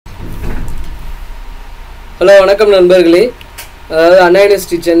Hello வணக்கம் நண்பர்களே. அதாவது அண்ணா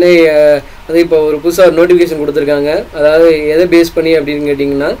யூனிவர்சிட்டி சென்னை அது இப்போ ஒரு புதுசாக ஒரு நோட்டிஃபிகேஷன் கொடுத்துருக்காங்க. அதாவது எதை பேஸ் பண்ணி அப்படின்னு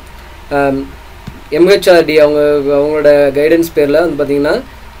கேட்டிங்கன்னா MHRD அவங்களோட கைடன்ஸ் பேரில் வந்து பார்த்திங்கன்னா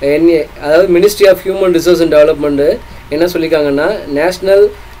அதாவது ministry of human resource and development என்ன சொல்லியிருக்காங்கன்னா நேஷ்னல்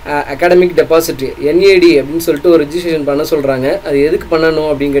அகாடமிக் டெபாசிட்ரி NAD அப்படின்னு சொல்லிட்டு ஒரு ரிஜிஸ்ட்ரேஷன் பண்ண சொல்கிறாங்க. அது எதுக்கு பண்ணணும்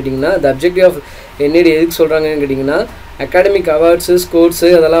அப்படின்னு கேட்டிங்கன்னா த அப்ஜெக்டிவ் ஆஃப் NAD எதுக்கு சொல்கிறாங்கன்னு கேட்டிங்கன்னா அகாடமிக் அவார்ட்ஸு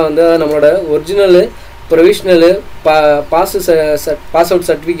ஸ்கோர்ஸு அதெல்லாம் வந்து நம்மளோட ஒரிஜினலு ப்ரொவிஷ்னலு பாஸ் அவுட்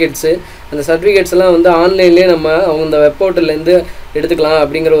சர்டிஃபிகேட்ஸு அந்த சர்டிஃபிகேட்ஸ் எல்லாம் வந்து ஆன்லைன்லேயே நம்ம அவங்க இந்த வெப் போர்ட்டல்லேருந்து எடுத்துக்கலாம்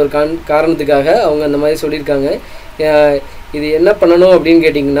அப்படிங்கிற ஒரு காரணத்துக்காக அவங்க அந்த மாதிரி சொல்லியிருக்காங்க. இது என்ன பண்ணணும் அப்படின்னு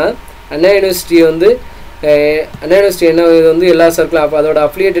கேட்டிங்கன்னா அண்ணா யூனிவர்சிட்டி என்ன இது வந்து எல்லா சர்க்கிளும் அப்போ அதோட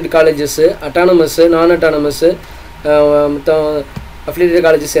அஃபிலியேட்டட் காலேஜஸ்ஸு அட்டானமஸ்ஸு நான் அட்டானமஸ்ஸு மொத்தம் அஃபிலியேட்டட்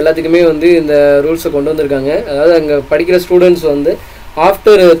காலேஜஸ் எல்லாத்துக்குமே வந்து இந்த ரூல்ஸை கொண்டு வந்திருக்காங்க. அதாவது அங்கே படிக்கிற ஸ்டூடெண்ட்ஸ் வந்து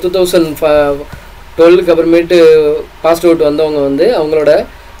ஆஃப்டர் 2012 அப்புறமேட்டு பாஸ் அவுட் வந்தவங்க வந்து அவங்களோட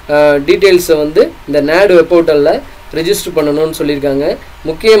டீட்டெயில்ஸை வந்து இந்த NAD வெப் போர்ட்டலில் ரெஜிஸ்டர் பண்ணணும்னு சொல்லியிருக்காங்க.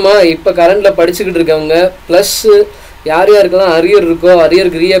 முக்கியமாக இப்போ கரண்டில் படிச்சுக்கிட்டு இருக்கவங்க ப்ளஸ் யாருக்கெல்லாம் அரியர் இருக்கோ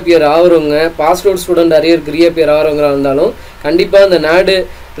அரியருக்கு reappear ஆகிறவங்க pass out student அரியருக்கு reappear ஆகிறவங்களா இருந்தாலும் கண்டிப்பாக இந்த NAD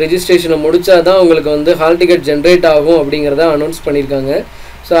ரெஜிஸ்ட்ரேஷனை முடித்தா தான் உங்களுக்கு வந்து ஹால் டிக்கெட் ஜென்ரேட் ஆகும் அப்படிங்கிறத அனௌன்ஸ் பண்ணியிருக்காங்க.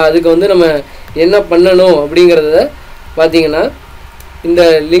 ஸோ அதுக்கு வந்து நம்ம என்ன பண்ணணும் அப்படிங்கிறத பார்த்திங்கன்னா இந்த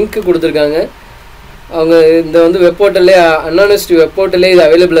லிங்க் கொடுத்துருக்காங்க. அவங்க இந்த வந்து வெப் போர்ட்டல்லே அண்ணா யூனிவர்சிட்டி வெப் போர்ட்டல்லே இது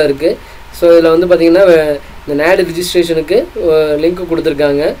அவைலபிளாக இருக்குது. ஸோ இதில் வந்து பார்த்திங்கன்னா இந்த NAD ரிஜிஸ்ட்ரேஷனுக்கு லிங்க்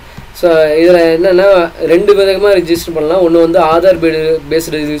கொடுத்துருக்காங்க. ஸோ இதில் என்னென்னா 2 விதமாக ரிஜிஸ்டர் பண்ணலாம். ஒன்று வந்து ஆதார்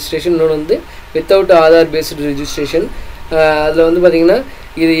பேஸ்டு ரிஜிஸ்ட்ரேஷன், இன்னொன்று வந்து வித்தவுட் ஆதார் பேஸ்டு ரிஜிஸ்ட்ரேஷன். அதில் வந்து பார்த்திங்கன்னா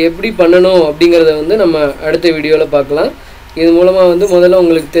இது எப்படி பண்ணணும் அப்படிங்கிறத வந்து நம்ம அடுத்த வீடியோவில் பார்க்கலாம். இது மூலமாக வந்து முதல்ல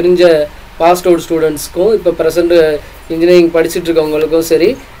உங்களுக்கு தெரிஞ்ச பாஸ்ட் அவுட் ஸ்டூடெண்ட்ஸ்க்கும் இப்போ ப்ரெசென்ட் இன்ஜினியரிங் படிச்சுட்டு இருக்கவங்களுக்கும்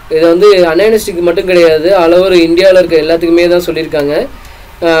சரி, இதை வந்து அண்ணா யூனிவர்சிட்டிக்கு மட்டும் கிடையாது ஆல் ஓவர் இந்தியாவில் இருக்க எல்லாத்துக்குமே தான் சொல்லியிருக்காங்க.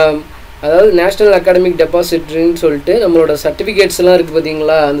 அதாவது நேஷ்னல் அகாடமிக் டெபாசிட்ரின்னு சொல்லிட்டு நம்மளோட சர்டிஃபிகேட்ஸ் எல்லாம் இருக்குது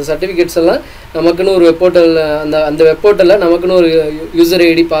பார்த்தீங்களா, அந்த சர்டிஃபிகேட்ஸ் எல்லாம் நமக்குன்னு ஒரு வெப் போர்ட்டலில் அந்த வெப் போர்ட்டலில் நமக்குன்னு ஒரு யூசர்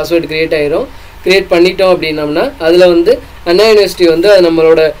ஐடி பாஸ்வேர்டு க்ரியேட் பண்ணிட்டோம் அப்படின்னம்னா அதில் வந்து அண்ணா யூனிவர்சிட்டி வந்து அது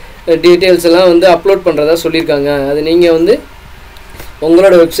நம்மளோட டீட்டெயில்ஸ் எல்லாம் வந்து அப்லோட் பண்ணுறதா சொல்லியிருக்காங்க. அது நீங்கள் வந்து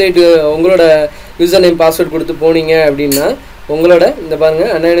உங்களோட வெப்சைட்டு உங்களோட யூசர் நேம் பாஸ்வேர்டு கொடுத்து போனீங்க அப்படின்னா உங்களோட இந்த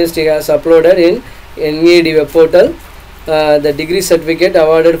பாருங்கள் அண்ணா university has uploaded in NAD web portal the degree certificate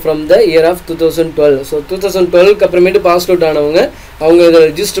awarded from the year of 2012. So 2012க்கு அப்புறமேட்டு பாஸ் அவுட் ஆனவங்க அவங்க இதை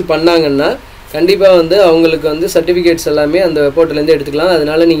ரெஜிஸ்டர் பண்ணாங்கன்னா கண்டிப்பாக வந்து அவங்களுக்கு வந்து சர்டிஃபிகேட்ஸ் எல்லாமே அந்த வெப் போர்ட்டலேருந்து எடுத்துக்கலாம்.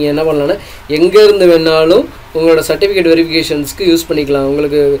 அதனால் நீங்கள் என்ன பண்ணலான்னா எங்கேருந்து வேணாலும் உங்களோட சர்டிஃபிகேட் வெரிஃபிகேஷன்ஸ்க்கு யூஸ் பண்ணிக்கலாம்.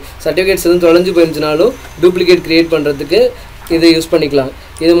 உங்களுக்கு சர்டிஃபிகேட்ஸ் எதுவும் தொலைஞ்சு போயிருந்துச்சுனாலும் டூப்ளிகேட் க்ரியேட் பண்ணுறதுக்கு இதை யூஸ் பண்ணிக்கலாம்.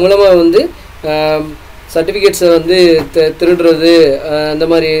 இது மூலமாக வந்து சர்டிஃபிகேட்ஸை வந்து திருடுறது அந்த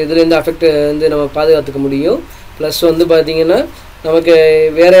மாதிரி இதுலேருந்து அஃபெக்ட் வந்து நம்ம பாதுகாத்துக்க முடியும். ப்ளஸ் வந்து பார்த்திங்கன்னா நமக்கு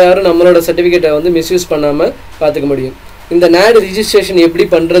வேறு யாரும் நம்மளோட சர்டிஃபிகேட்டை வந்து மிஸ்யூஸ் பண்ணாமல் பார்த்துக்க முடியும். இந்த NAD ரிஜிஸ்ட்ரேஷன் எப்படி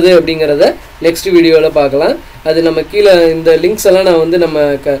பண்ணுறது அப்படிங்கிறத நெக்ஸ்ட் வீடியோவில் பார்க்கலாம். அது நம்ம கீழே இந்த லிங்க்ஸ் எல்லாம் நான் வந்து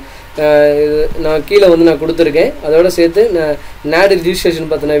நான் கீழே வந்து நான் கொடுத்துருக்கேன். அதோடு சேர்த்து நான் NAD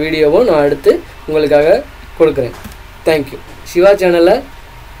ரிஜிஸ்ட்ரேஷன் பற்றின வீடியோவும் நான் அடுத்து உங்களுக்காக கொடுக்குறேன். தேங்க்யூ. சிவா சேனலை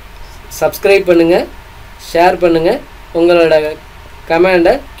சப்ஸ்கிரைப் பண்ணுங்கள், ஷேர் பண்ணுங்கள், உங்களோட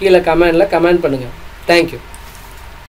கமெண்டை கீழே கமெண்டில் கமெண்ட் பண்ணுங்கள். தேங்க்யூ.